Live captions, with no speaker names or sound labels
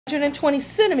120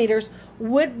 centimeters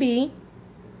would be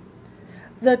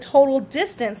the total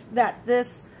distance that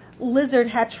this lizard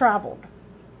had traveled.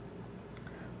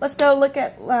 Let's go look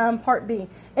at part B.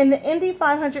 In the Indy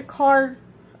 500 car,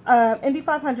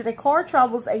 a car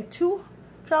travels a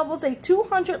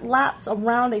 200 laps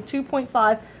around a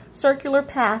 2.5 circular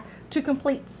path to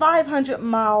complete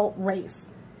 500-mile race.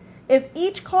 If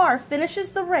each car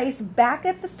finishes the race back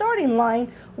at the starting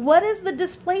line, what is the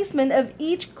displacement of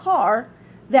each car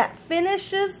that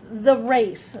finishes the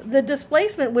race? The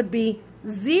displacement would be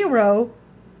 0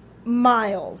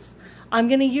 miles. I'm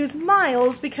going to use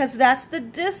miles because that's the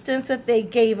distance that they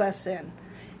gave us in.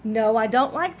 No, I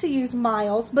don't like to use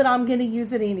miles, but I'm going to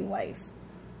use it anyways.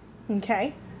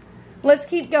 Okay, let's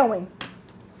keep going.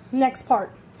 Next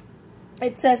part.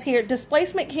 It says here,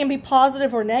 displacement can be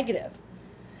positive or negative.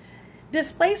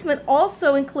 Displacement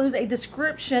also includes a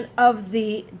description of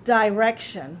the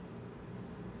direction,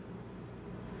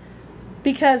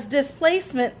 because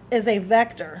displacement is a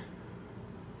vector.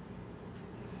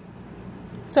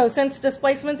 So since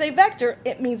displacement is a vector,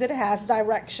 it means it has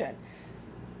direction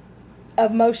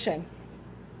of motion,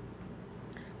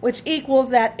 which equals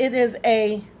that it is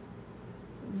a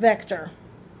vector.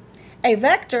 A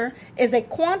vector is a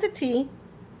quantity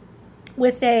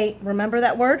with a, remember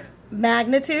that word,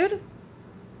 magnitude.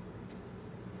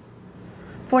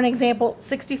 For an example,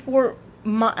 64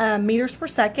 meters per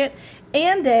second,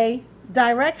 and a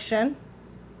direction,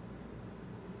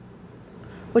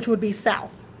 which would be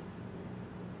south.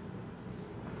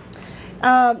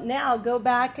 Now go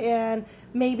back, and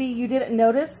maybe you didn't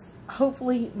notice,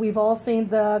 hopefully we've all seen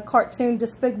the cartoon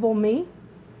Despicable Me.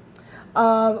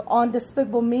 On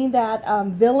Despicable Me, that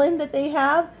villain that they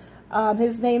have,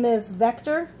 his name is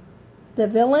Vector, the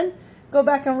villain. Go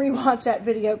back and rewatch that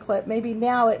video clip. Maybe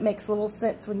now it makes a little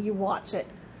sense when you watch it.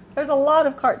 There's a lot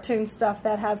of cartoon stuff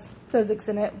that has physics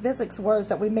in it, physics words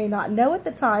that we may not know at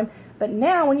the time, but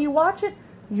now when you watch it,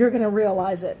 you're going to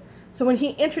realize it. So when he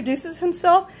introduces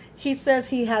himself, he says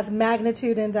he has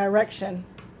magnitude and direction.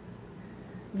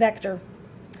 Vector.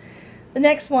 The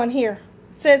next one here.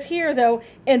 It says here, though,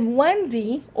 in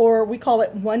 1D, or we call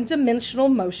it one-dimensional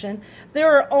motion,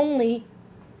 there are only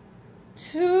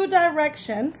 2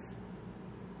 directions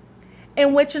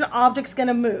in which an object's going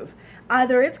to move.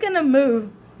 Either it's going to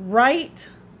move right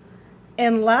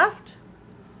and left,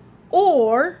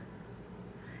 or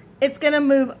it's going to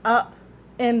move up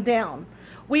and down.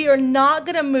 We are not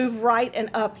going to move right and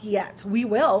up yet. We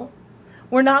will.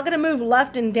 We're not going to move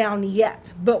left and down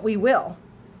yet, but we will.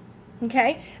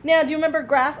 Okay? Now, do you remember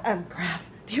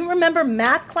do you remember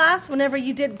math class whenever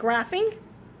you did graphing?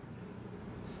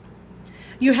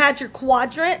 You had your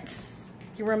quadrants.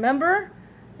 You remember?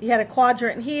 You had a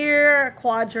quadrant here, a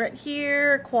quadrant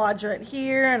here, a quadrant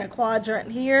here, and a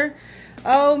quadrant here.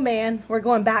 Oh man, we're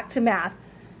going back to math.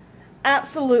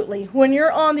 Absolutely. When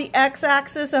you're on the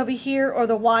x-axis over here or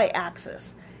the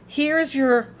y-axis, here's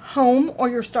your home or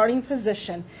your starting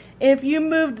position. If you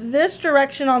moved this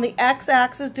direction on the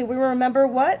x-axis, do we remember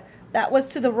what? That was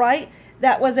to the right.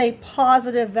 That was a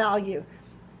positive value.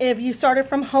 If you started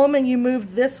from home and you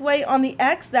moved this way on the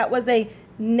x, that was a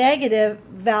negative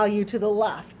value to the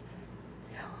left.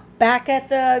 Back at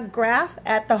the graph,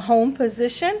 at the home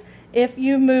position, if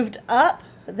you moved up,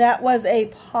 that was a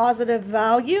positive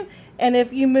value, and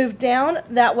if you moved down,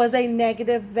 that was a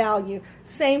negative value.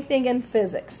 Same thing in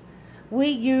physics. We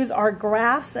use our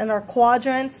graphs and our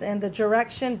quadrants and the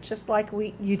direction just like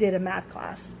you did in math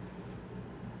class.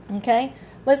 Okay,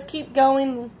 let's keep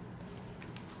going.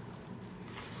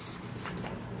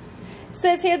 It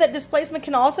says here that displacement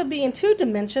can also be in 2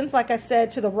 dimensions, like I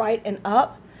said, to the right and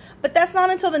up, but that's not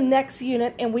until the next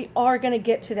unit, and we are going to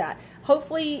get to that.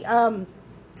 Hopefully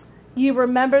you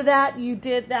remember that. You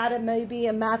did that in maybe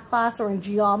in math class or in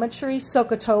geometry,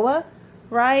 SOHCAHTOA,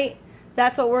 right?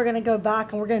 That's what we're going to go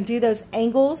back, and we're going to do those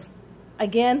angles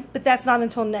again, but that's not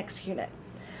until next unit.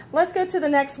 Let's go to the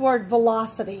next word,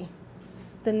 velocity,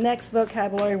 the next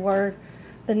vocabulary word,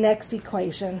 the next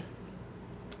equation.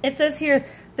 It says here,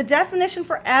 the definition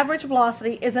for average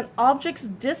velocity is an object's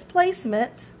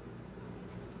displacement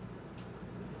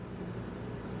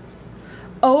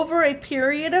over a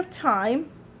period of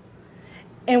time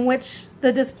in which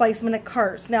the displacement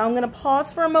occurs. Now I'm going to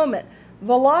pause for a moment.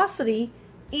 Velocity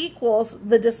equals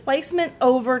the displacement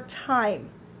over time.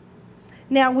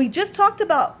 Now we just talked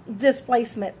about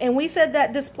displacement, and we said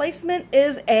that displacement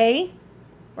is a,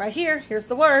 right here, here's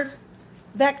the word,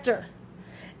 vector.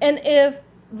 And if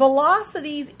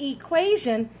velocity's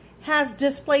equation has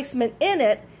displacement in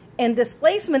it, and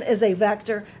displacement is a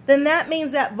vector, then that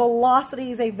means that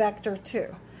velocity is a vector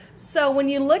too. So when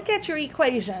you look at your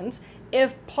equations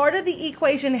if part of the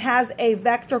equation has a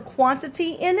vector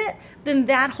quantity in it, then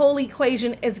that whole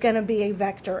equation is going to be a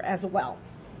vector as well.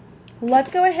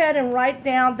 Let's go ahead and write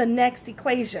down the next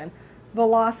equation.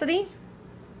 Velocity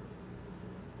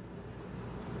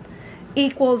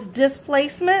equals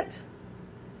displacement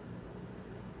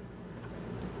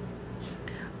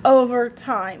over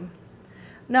time.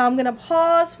 Now I'm going to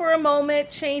pause for a moment,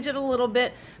 change it a little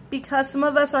bit, because some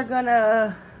of us are going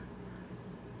to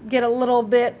get a little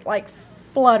bit like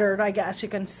fluttered, I guess you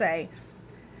can say.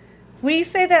 We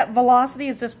say that velocity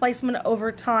is displacement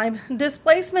over time.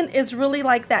 Displacement is really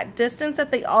like that distance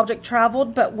that the object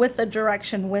traveled, but with the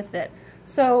direction with it.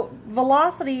 So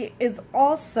velocity is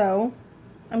also,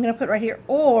 I'm going to put right here,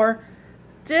 or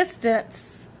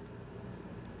distance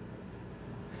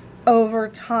over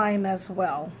time as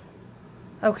well.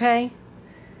 Okay?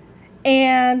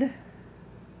 And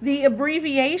the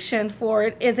abbreviation for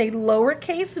it is a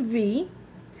lowercase v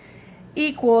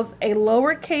equals a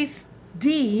lowercase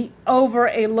d over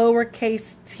a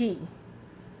lowercase t.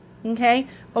 Okay?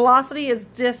 Velocity is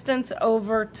distance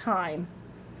over time.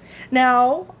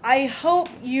 Now, I hope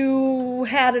you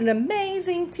had an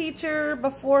amazing teacher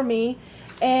before me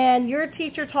and your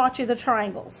teacher taught you the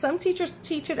triangle. Some teachers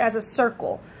teach it as a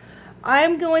circle.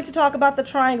 I'm going to talk about the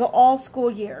triangle all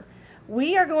school year.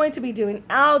 We are going to be doing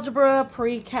algebra,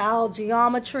 pre-cal,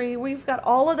 geometry. We've got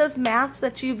all of those maths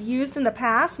that you've used in the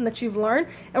past and that you've learned,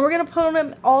 and we're going to put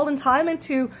them all in time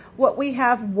into what we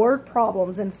have word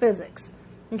problems in physics.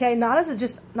 Okay, not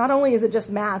only is it just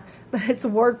math, but it's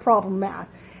word problem math.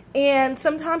 And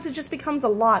sometimes it just becomes a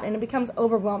lot and it becomes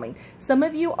overwhelming. Some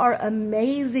of you are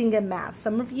amazing in math.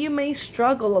 Some of you may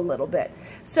struggle a little bit.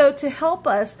 So to help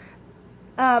us,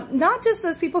 not just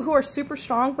those people who are super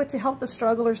strong, but to help the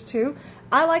strugglers too,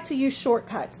 I like to use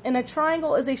shortcuts, and a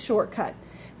triangle is a shortcut.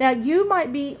 Now, you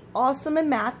might be awesome in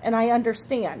math, and I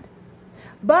understand,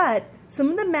 but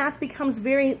some of the math becomes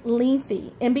very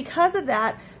lengthy, and because of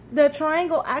that, the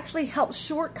triangle actually helps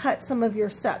shortcut some of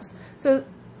your steps. So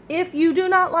if you do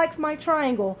not like my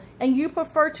triangle and you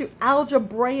prefer to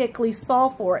algebraically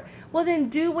solve for it, well then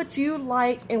do what you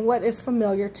like and what is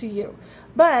familiar to you.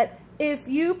 But if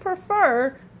you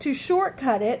prefer to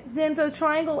shortcut it, then the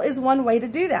triangle is one way to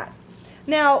do that.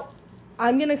 Now,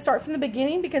 I'm going to start from the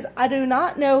beginning because I do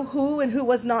not know who and who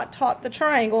was not taught the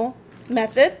triangle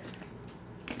method.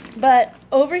 But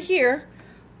over here,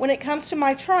 when it comes to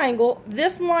my triangle,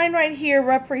 this line right here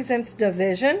represents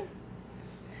division,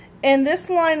 and this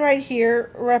line right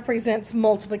here represents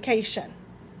multiplication.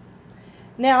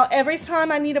 Now, every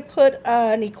time I need to put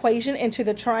an equation into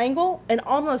the triangle, and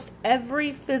almost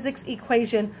every physics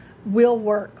equation will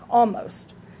work,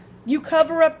 almost. You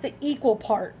cover up the equal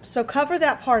part, so cover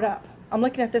that part up. I'm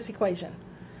looking at this equation.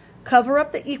 Cover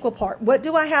up the equal part. What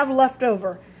do I have left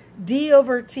over? D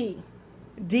over T.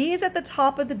 D is at the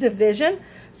top of the division,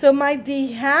 so my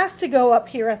D has to go up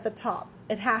here at the top.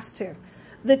 It has to.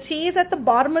 The T is at the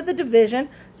bottom of the division,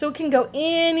 so it can go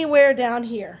anywhere down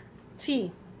here.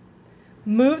 T.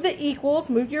 Move the equals,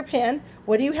 move your pen.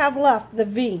 What do you have left? The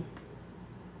V.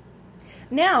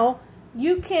 Now,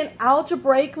 you can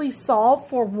algebraically solve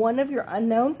for one of your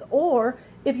unknowns, or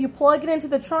if you plug it into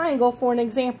the triangle for an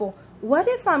example, what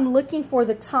if I'm looking for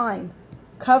the time?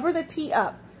 Cover the T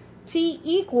up. T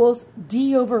equals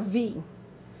D over V.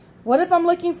 What if I'm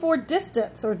looking for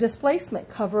distance or displacement?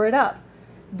 Cover it up.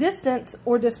 Distance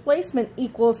or displacement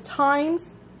equals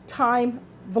times time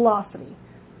velocity.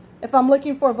 If I'm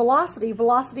looking for velocity,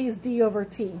 velocity is D over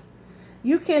T.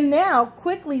 You can now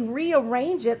quickly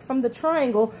rearrange it from the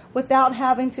triangle without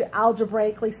having to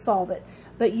algebraically solve it.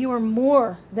 But you are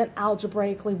more than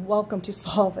algebraically welcome to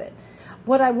solve it.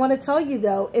 What I want to tell you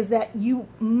though is that you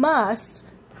must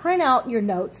print out your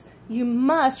notes. You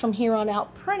must, from here on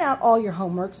out, print out all your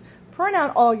homeworks, print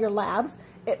out all your labs.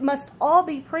 It must all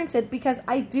be printed because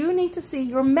I do need to see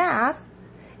your math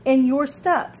and your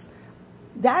steps.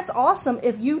 That's awesome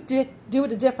if you do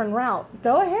it a different route.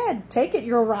 Go ahead, take it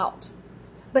your route.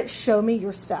 But show me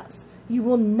your steps. You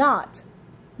will not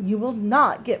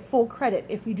get full credit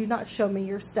if you do not show me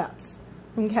your steps.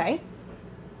 Okay?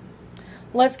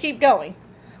 Let's keep going.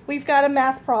 We've got a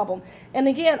math problem. And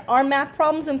again, our math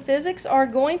problems in physics are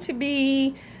going to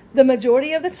be the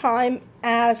majority of the time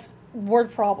as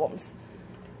word problems.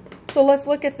 So let's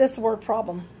look at this word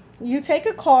problem. You take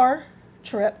a car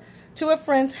trip to a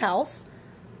friend's house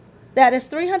that is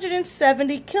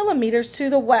 370 kilometers to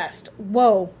the west.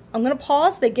 Whoa, I'm going to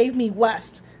pause. They gave me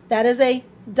west. That is a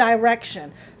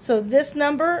direction. So this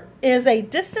number is a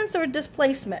distance or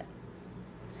displacement.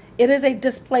 It is a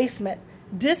displacement.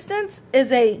 Distance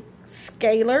is a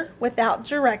scalar without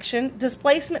direction.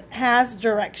 Displacement has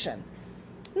direction.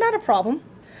 not a problem,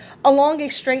 along a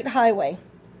straight highway.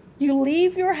 You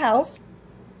leave your house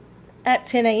at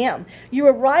 10 a.m. You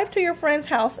arrive to your friend's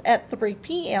house at 3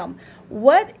 p.m.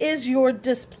 What is your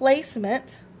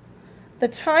displacement, the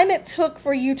time it took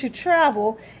for you to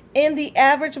travel, and the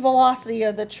average velocity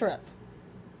of the trip?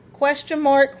 Question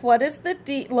mark, what is the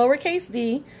d, lowercase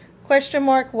d? Question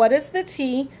mark, what is the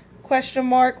t? Question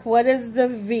mark, what is the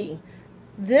v?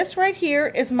 This right here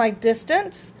is my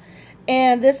distance,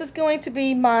 and this is going to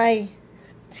be my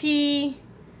t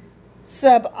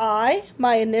sub I,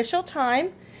 my initial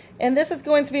time, and this is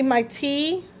going to be my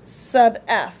t sub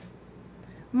f,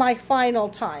 my final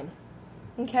time.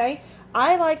 Okay,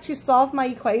 I like to solve my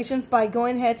equations by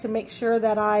going ahead to make sure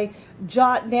that I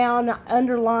jot down,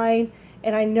 underline,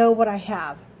 and I know what I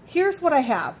have. Here's what I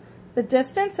have: the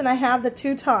distance, and I have the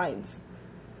 2 times.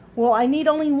 Well, I need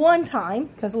only 1 time,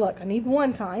 because look, I need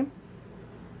 1 time.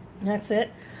 That's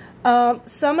it.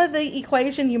 Some of the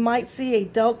equation, you might see a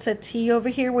delta t over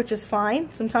here, which is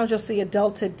fine. Sometimes you'll see a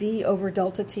delta d over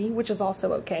delta t, which is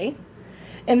also okay.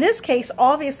 In this case,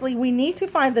 obviously, we need to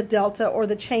find the delta, or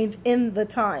the change in the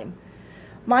time.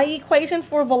 My equation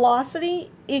for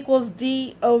velocity equals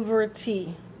d over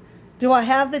t. Do I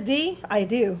have the d? I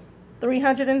do.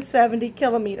 370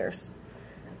 kilometers.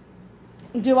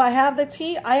 Do I have the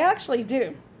t? I actually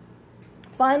do.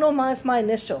 Final minus my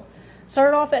initial.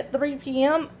 Started off at 3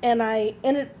 p.m. and I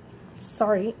ended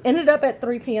up at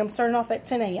 3 p.m. starting off at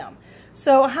 10 a.m.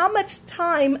 So how much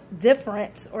time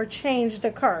difference or change did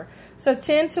occur? So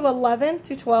 10 to 11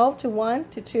 to 12 to 1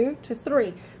 to 2 to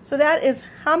 3. So that is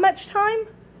how much time?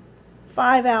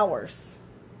 5 hours.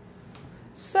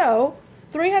 So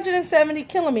 370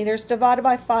 kilometers divided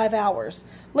by 5 hours.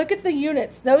 Look at the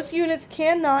units. Those units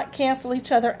cannot cancel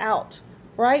each other out,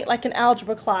 right? Like in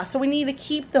algebra class. So we need to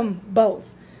keep them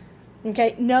both.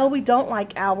 Okay, no, we don't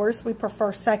like hours. We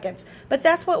prefer seconds. But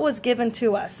that's what was given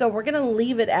to us. So we're going to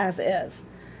leave it as is.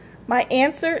 My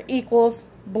answer equals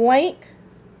blank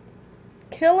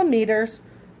kilometers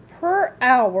per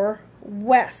hour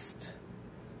west.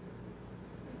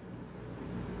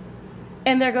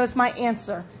 And there goes my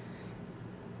answer.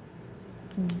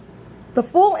 The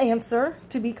full answer,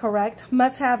 to be correct,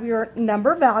 must have your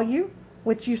number value,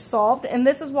 which you solved. And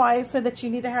this is why I said that you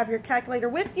need to have your calculator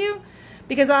with you,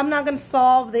 because I'm not going to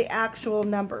solve the actual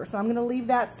number. So I'm going to leave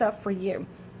that stuff for you.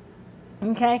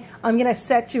 Okay? I'm going to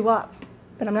set you up,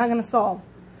 but I'm not going to solve.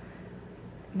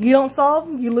 You don't solve,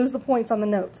 you lose the points on the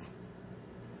notes.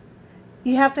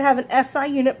 You have to have an SI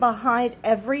unit behind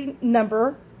every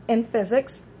number in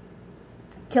physics.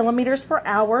 Kilometers per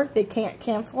hour, they can't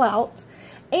cancel out.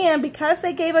 And because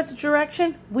they gave us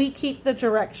direction, we keep the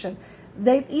direction.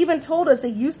 They even told us they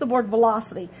used the word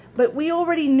velocity, but we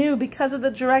already knew because of the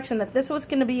direction that this was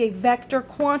going to be a vector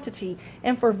quantity.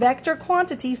 And for vector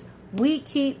quantities, we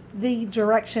keep the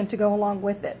direction to go along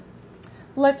with it.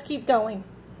 Let's keep going.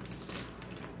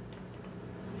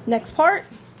 Next part.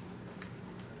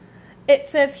 It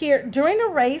says here, during a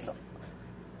race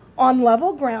on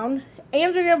level ground,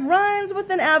 Andrea runs with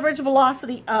an average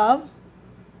velocity of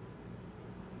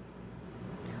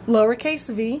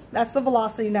lowercase v, that's the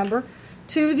velocity number,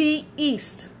 to the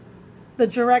east, the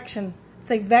direction.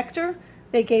 It's a vector.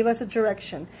 They gave us a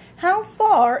direction. How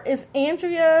far is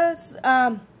Andrea's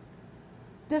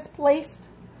displaced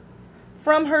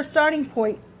from her starting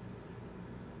point?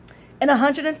 In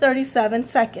 137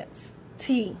 seconds.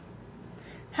 T.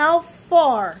 How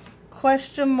far?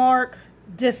 Question mark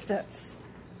distance.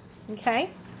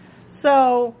 Okay?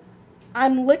 So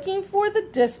I'm looking for the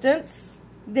distance.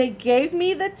 They gave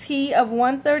me the t of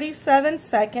 137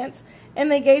 seconds,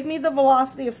 and they gave me the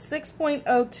velocity of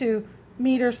 6.02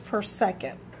 meters per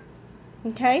second.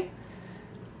 Okay?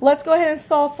 Let's go ahead and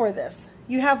solve for this.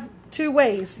 You have 2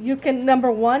 ways. You can,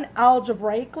 number 1,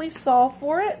 algebraically solve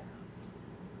for it.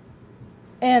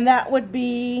 And that would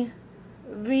be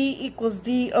v equals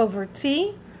d over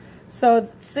t. So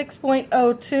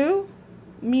 6.02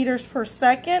 meters per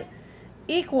second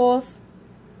equals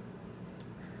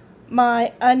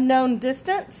my unknown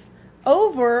distance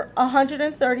over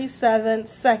 137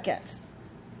 seconds,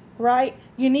 right?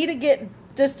 You need to get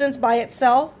distance by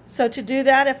itself. So to do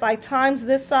that, if I times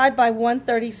this side by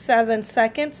 137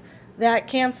 seconds, that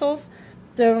cancels.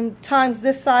 Times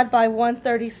this side by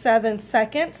 137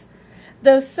 seconds.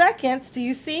 Those seconds, do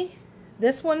you see?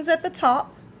 This one's at the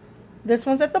top. This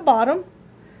one's at the bottom.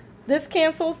 This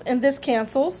cancels and this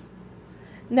cancels.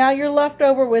 Now you're left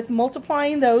over with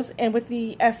multiplying those and with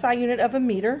the SI unit of a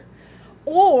meter.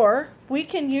 Or we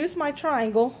can use my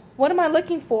triangle. What am I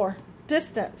looking for?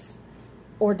 Distance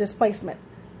or displacement.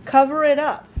 Cover it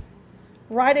up.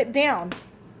 Write it down.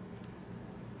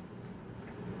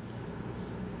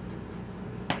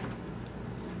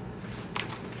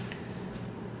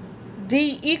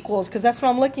 D equals, because that's what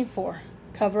I'm looking for.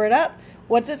 Cover it up.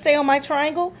 What does it say on my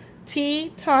triangle?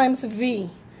 T times V.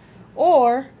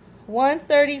 Or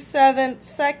 137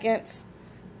 seconds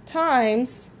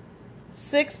times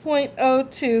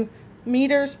 6.02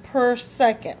 meters per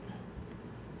second.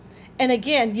 And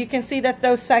again, you can see that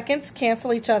those seconds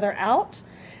cancel each other out.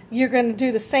 You're going to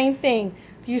do the same thing.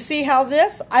 Do you see how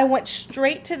this? I went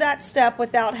straight to that step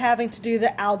without having to do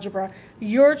the algebra.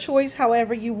 Your choice,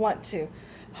 however you want to.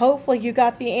 Hopefully you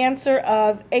got the answer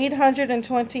of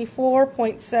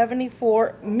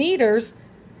 824.74 meters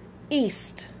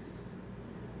east.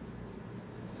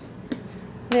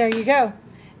 There you go.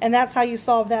 And that's how you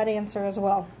solve that answer as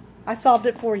well. I solved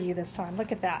it for you this time.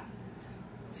 Look at that.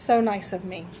 So nice of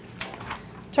me.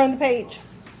 Turn the page.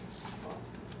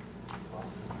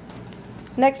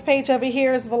 Next page over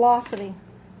here is velocity.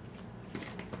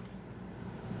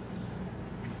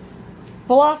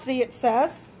 Velocity, it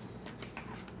says,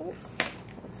 oops,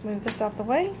 let's move this out the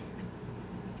way.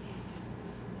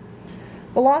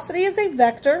 Velocity is a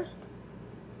vector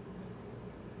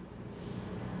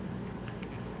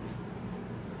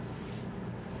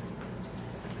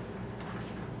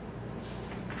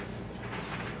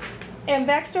and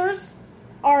vectors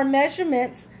are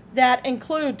measurements that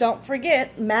include, don't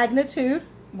forget, magnitude.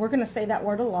 We're going to say that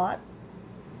word a lot.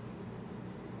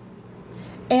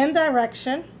 And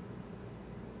direction.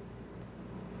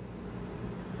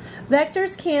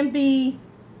 Vectors can be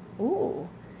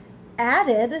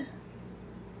added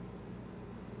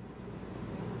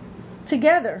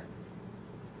together.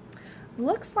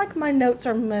 Looks like my notes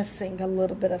are missing a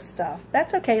little bit of stuff.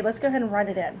 That's okay. Let's go ahead and write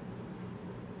it in.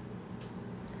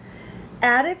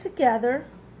 Added together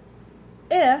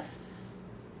if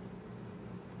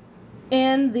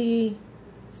in the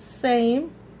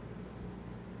same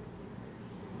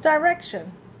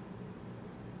direction.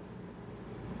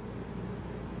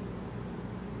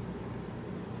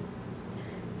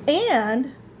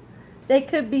 And they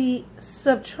could be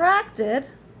subtracted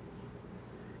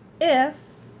if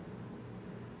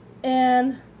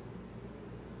in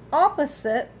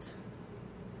opposite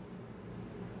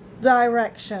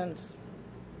directions.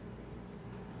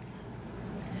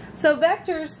 So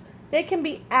vectors, they can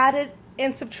be added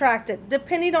and subtracted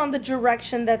depending on the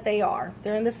direction that they are. If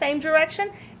they're in the same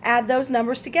direction, add those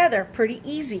numbers together. Pretty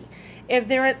easy. If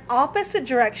they're in opposite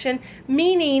direction,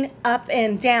 meaning up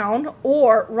and down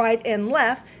or right and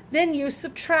left, then you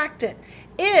subtract it.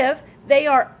 If they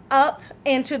are up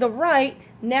and to the right,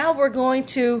 now we're going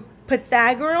to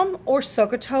Pythagorean or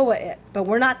SOHCAHTOA it, but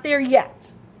we're not there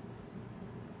yet.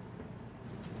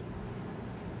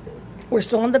 We're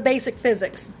still on the basic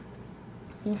physics.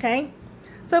 Okay?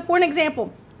 So for an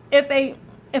example, if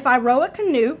I row a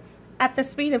canoe at the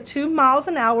speed of 2 miles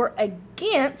an hour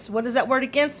against, what does that word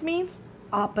against means?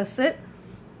 Opposite.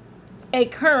 A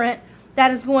current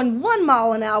that is going 1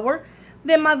 mile an hour,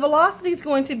 then my velocity is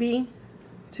going to be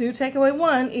 2 take away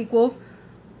 1 equals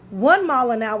 1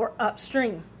 mile an hour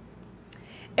upstream.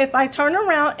 If I turn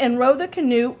around and row the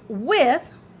canoe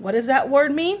with, what does that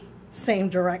word mean? Same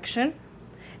direction.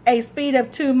 A speed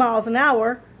of 2 miles an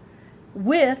hour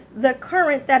with the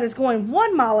current that is going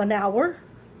 1 mile an hour,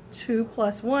 2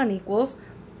 plus 1 equals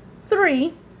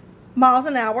 3 miles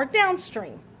an hour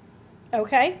downstream.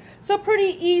 Okay, so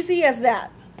pretty easy as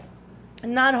that.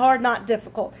 Not hard, not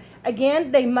difficult.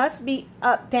 Again, they must be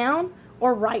up, down,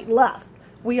 or right, left.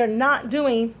 We are not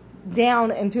doing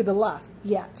down and to the left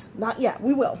yet. Not yet.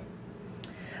 We will.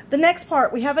 The next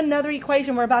part, we have another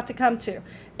equation we're about to come to.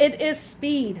 It is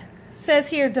speed. It says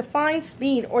here, define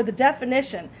speed, or the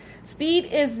definition. Speed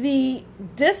is the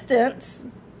distance.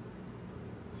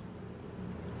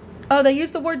 Oh, they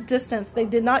used the word distance. They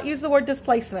did not use the word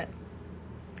displacement.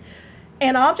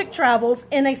 An object travels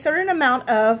in a certain amount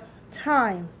of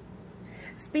time.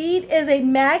 Speed is a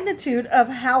magnitude of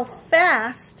how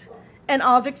fast an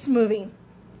object's moving.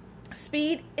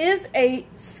 Speed is a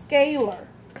scalar,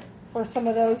 for some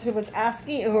of those who was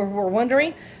asking or were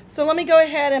wondering. So let me go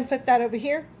ahead and put that over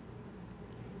here.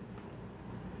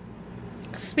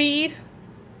 Speed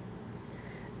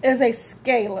is a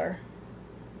scalar.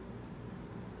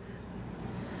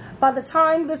 By the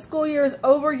time the school year is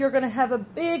over, you're going to have a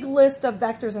big list of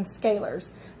vectors and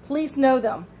scalars. Please know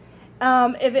them.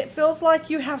 If it feels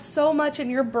like you have so much in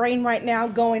your brain right now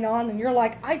going on and you're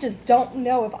like, I just don't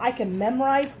know if I can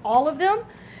memorize all of them,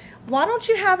 why don't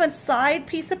you have a side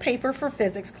piece of paper for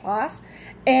physics class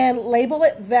and label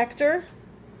it vector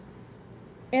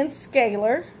and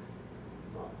scalar.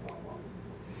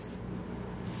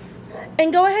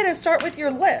 And go ahead and start with your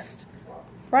list.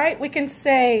 Right? We can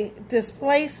say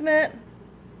displacement.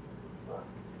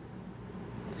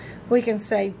 We can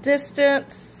say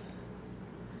distance.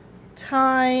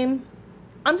 time.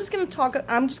 I'm just going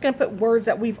to put words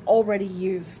that we've already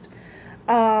used.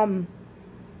 What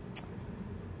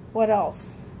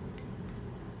else?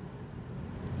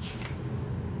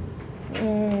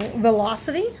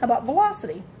 Velocity. How about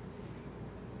velocity?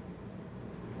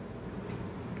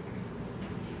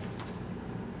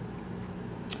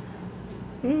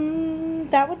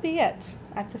 That would be it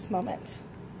at this moment,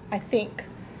 I think.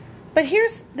 But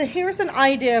here's an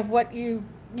idea of what you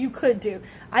could do.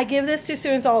 I give this to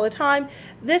students all the time.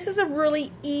 This is a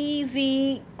really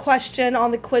easy question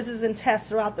on the quizzes and tests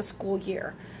throughout the school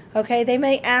year. Okay, they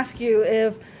may ask you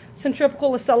if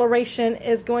centrifugal acceleration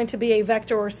is going to be a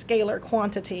vector or scalar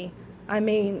quantity. I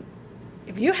mean,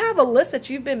 if you have a list that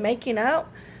you've been making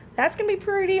out, that's going to be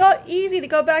pretty easy to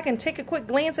go back and take a quick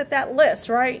glance at that list,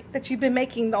 right, that you've been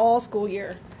making all school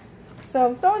year. So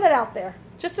I'm throwing that out there.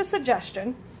 Just a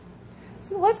suggestion.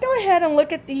 So let's go ahead and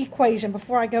look at the equation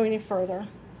before I go any further.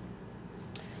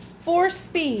 For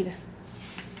speed,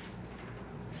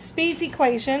 speed's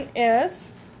equation is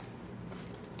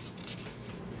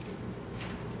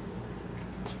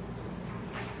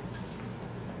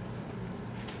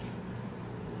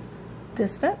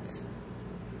distance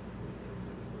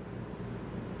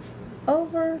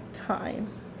over time,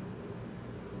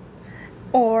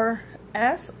 or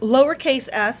S, lowercase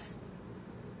s,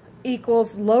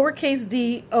 equals lowercase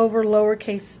d over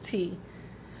lowercase t.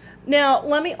 Now,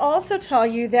 let me also tell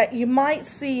you that you might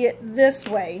see it this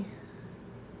way.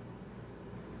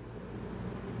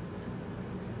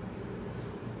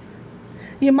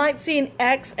 You might see an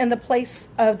x in the place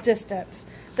of distance.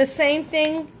 The same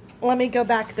thing, let me go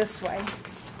back this way.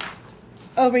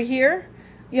 Over here,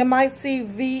 you might see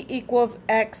v equals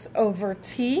x over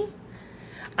t.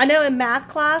 I know in math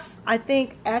class, I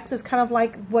think x is kind of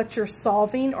like what you're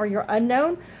solving or your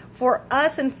unknown. For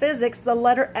us in physics, the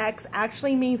letter x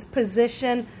actually means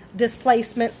position,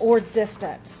 displacement, or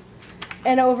distance.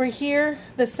 And over here,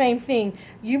 the same thing.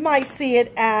 You might see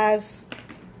it as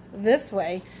this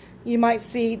way. You might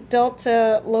see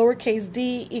delta lowercase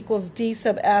d equals d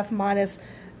sub f minus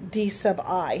d sub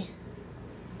I.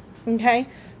 Okay?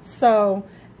 So,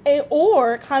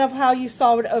 or kind of how you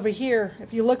saw it over here.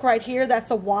 If you look right here, that's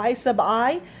a y sub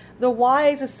I. The y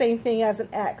is the same thing as an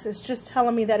x. It's just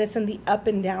telling me that it's in the up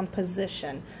and down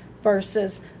position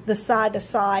versus the side to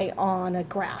side on a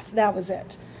graph. That was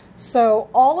it.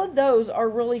 So all of those are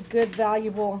really good,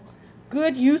 valuable,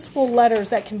 good, useful letters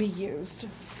that can be used.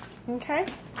 Okay,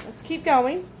 let's keep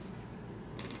going.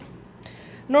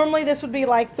 Normally this would be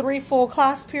like 3 full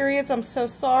class periods. I'm so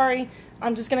sorry.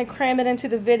 I'm just going to cram it into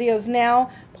the videos now.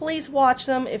 Please watch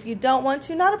them. If you don't want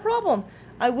to, not a problem.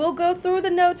 I will go through the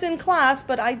notes in class,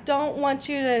 but I don't want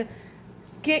you to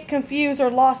get confused or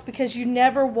lost because you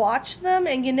never watched them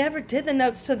and you never did the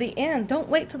notes to the end. Don't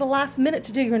wait till the last minute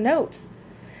to do your notes.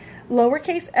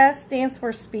 Lowercase s stands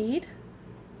for speed,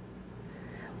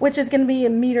 which is going to be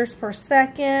in meters per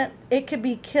second. It could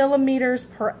be kilometers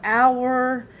per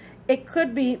hour. It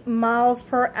could be miles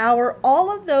per hour.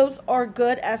 All of those are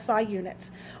good SI units.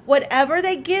 Whatever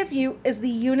they give you is the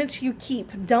units you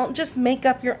keep. Don't just make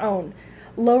up your own.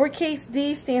 Lowercase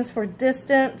d stands for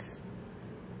distance.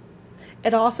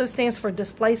 It also stands for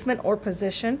displacement or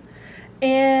position.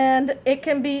 And it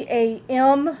can be a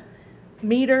m,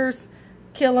 meters,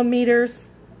 kilometers,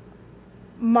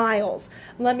 miles.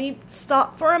 Let me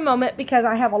stop for a moment because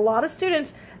I have a lot of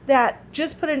students that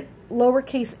just put in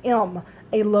lowercase m.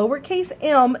 A lowercase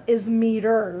m is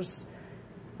meters.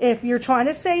 If you're trying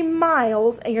to say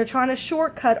miles and you're trying to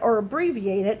shortcut or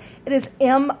abbreviate it, it is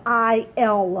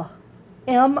M-I-L.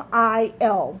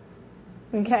 M-I-L.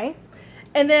 Okay?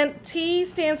 And then T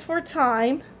stands for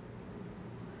time,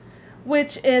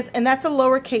 which is, and that's a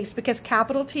lowercase because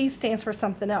capital T stands for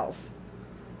something else.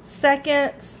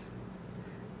 Seconds,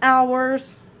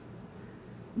 hours,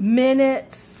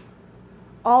 minutes,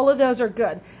 all of those are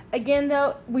good. Again,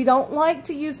 though, we don't like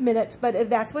to use minutes, but if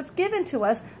that's what's given to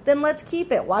us, then let's keep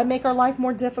it. Why make our life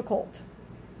more difficult?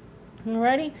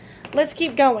 Alrighty, let's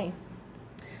keep going.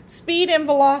 Speed and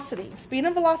velocity. Speed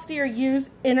and velocity are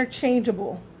used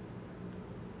interchangeable.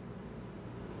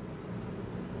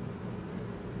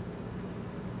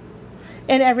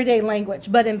 In everyday language.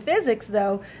 But in physics,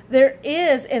 though, there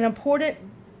is an important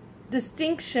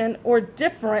distinction or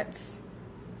difference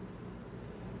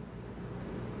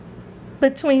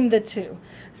between the two.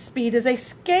 Speed is a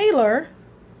scalar,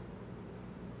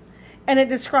 and it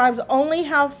describes only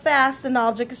how fast an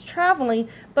object is traveling,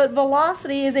 but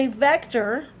velocity is a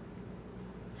vector,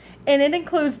 and it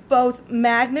includes both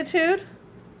magnitude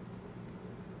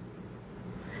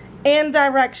and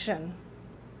direction.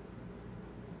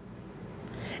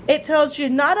 It tells you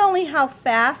not only how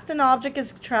fast an object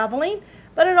is traveling,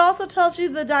 but it also tells you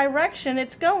the direction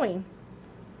it's going.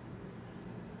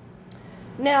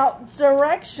 Now,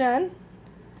 direction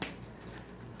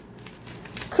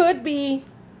could be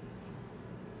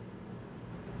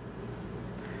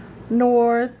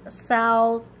north,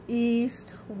 south,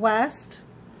 east, west,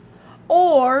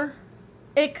 or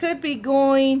it could be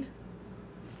going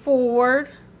forward,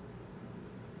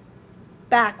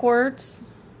 backwards,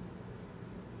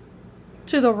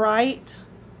 to the right,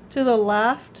 to the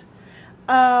left.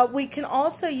 We can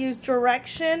also use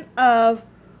direction of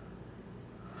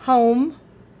home,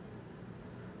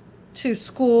 to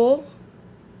school,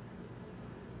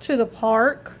 to the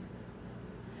park.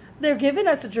 They're giving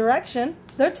us a direction.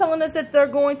 They're telling us that they're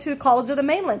going to College of the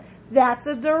Mainland. That's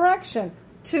a direction,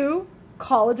 to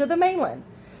College of the Mainland.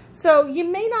 So you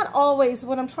may not always,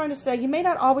 what I'm trying to say, you may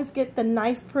not always get the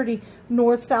nice, pretty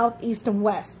north, south, east, and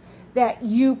west that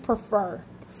you prefer.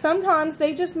 Sometimes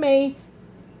they just may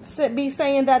be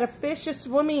saying that a fish is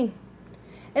swimming.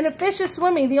 And a fish is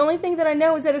swimming. The only thing that I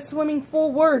know is that it's swimming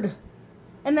forward.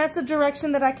 And that's the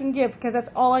direction that I can give, because that's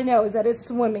all I know is that it's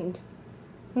swimming.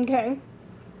 Okay?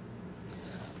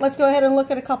 Let's go ahead and look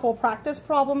at a couple of practice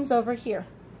problems over here.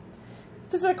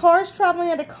 It says a car is traveling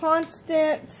at a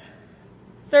constant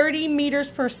 30 meters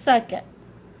per second.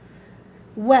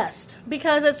 West.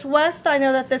 Because it's west, I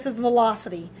know that this is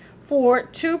velocity. For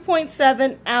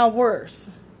 2.7 hours.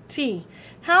 T.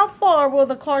 How far will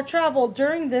the car travel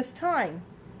during this time?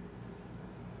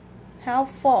 How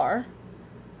far?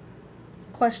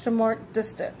 Question mark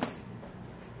distance.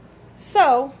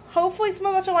 So, hopefully some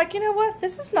of us are like, you know what?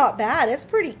 This is not bad. It's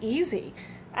pretty easy.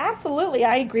 Absolutely,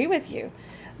 I agree with you.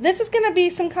 This is going to be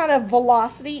some kind of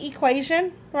velocity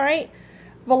equation, right?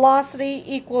 Velocity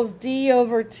equals d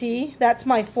over t. That's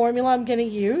my formula I'm going to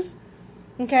use.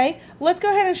 Okay, let's go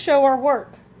ahead and show our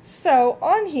work. So,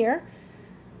 on here,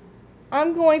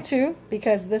 I'm going to,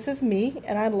 because this is me,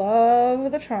 and I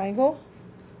love the triangle,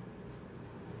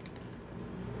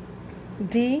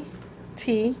 D,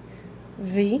 T,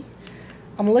 V.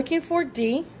 I'm looking for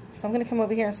D, so I'm going to come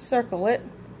over here and circle it.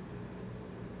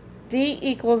 D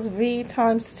equals V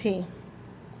times T.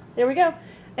 There we go.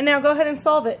 And now go ahead and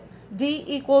solve it. D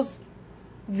equals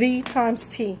V times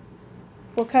T.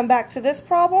 We'll come back to this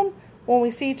problem when we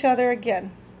see each other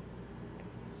again.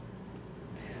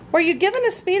 Were you given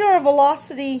a speed or a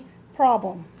velocity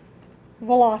problem?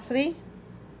 Velocity.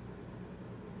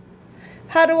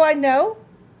 How do I know?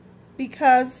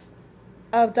 Because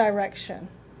of direction.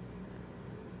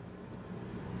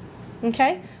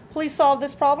 Okay, please solve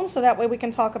this problem so that way we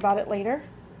can talk about it later.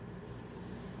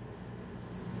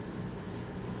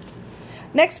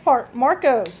 Next part,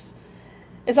 Marcos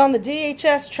is on the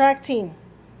DHS track team.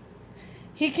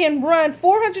 He can run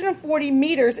 440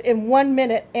 meters in 1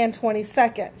 minute and 20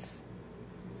 seconds.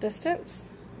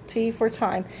 Distance, T for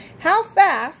time. How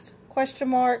fast, question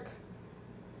mark,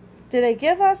 do they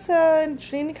give us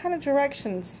any kind of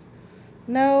directions?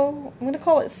 No, I'm going to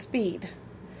call it speed.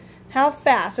 How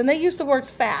fast, and they use the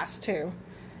words fast too,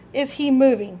 is he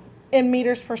moving in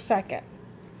meters per second?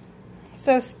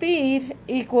 So speed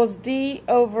equals D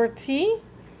over T.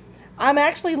 I'm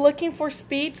actually looking for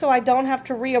speed so I don't have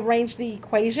to rearrange the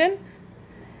equation.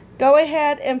 Go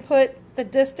ahead and put the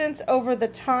distance over the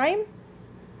time.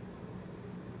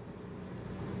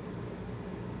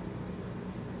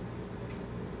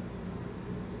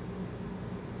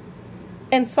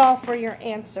 And solve for your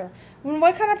answer.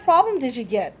 What kind of problem did you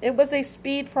get? It was a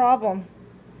speed problem.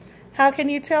 How can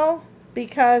you tell?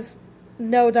 Because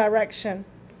no direction.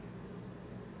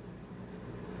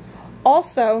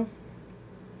 Also,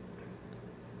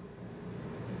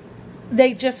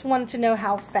 they just wanted to know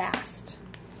how fast.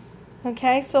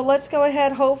 Okay, so let's go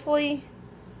ahead. Hopefully,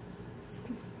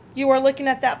 you are looking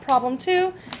at that problem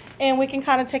too, and we can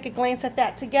kind of take a glance at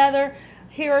that together.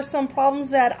 Here are some problems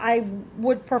that I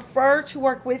would prefer to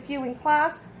work with you in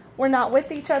class. We're not with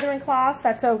each other in class,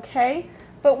 that's okay,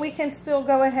 but we can still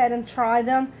go ahead and try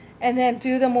them and then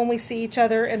do them when we see each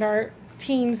other in our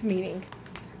Teams meeting.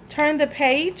 Turn the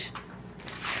page.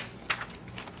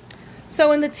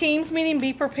 So in the Teams meeting,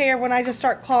 be prepared when I just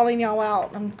start calling y'all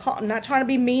out. I'm not trying to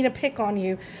be mean to pick on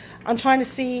you. I'm trying to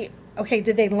see, okay,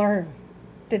 did they learn?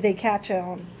 Did they catch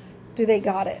on? Do they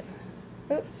got it?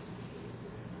 Oops.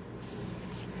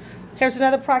 Here's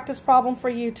another practice problem for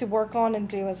you to work on and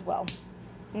do as well.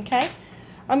 Okay?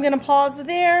 I'm going to pause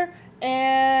there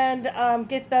and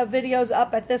get the videos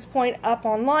up at this point up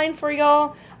online for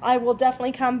y'all. I will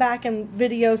definitely come back and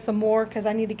video some more because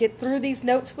I need to get through these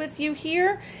notes with you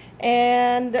here.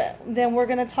 And then we're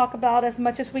going to talk about as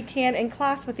much as we can in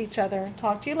class with each other.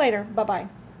 Talk to you later. Bye-bye.